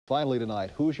Finally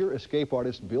tonight, Hoosier escape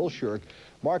artist Bill Shirk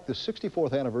marked the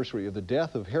 64th anniversary of the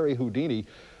death of Harry Houdini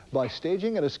by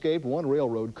staging an escape one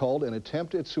railroad called an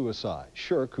attempt at suicide.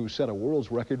 Shirk, who set a world's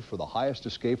record for the highest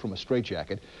escape from a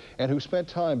straitjacket and who spent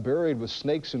time buried with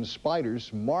snakes and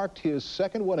spiders, marked his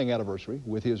second wedding anniversary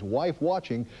with his wife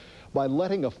watching by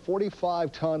letting a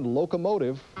 45-ton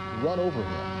locomotive run over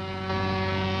him.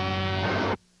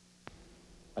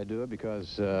 I do it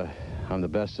because I'm the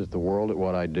best at the world at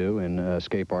what I do in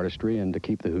escape artistry, and to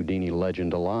keep the Houdini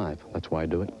legend alive. That's why I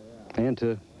do it. And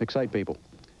to excite people.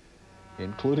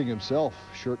 Including himself,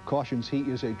 Shirk cautions he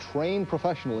is a trained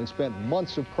professional and spent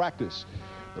months of practice.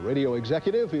 The radio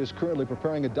executive is currently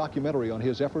preparing a documentary on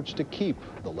his efforts to keep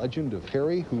the legend of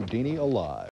Harry Houdini alive.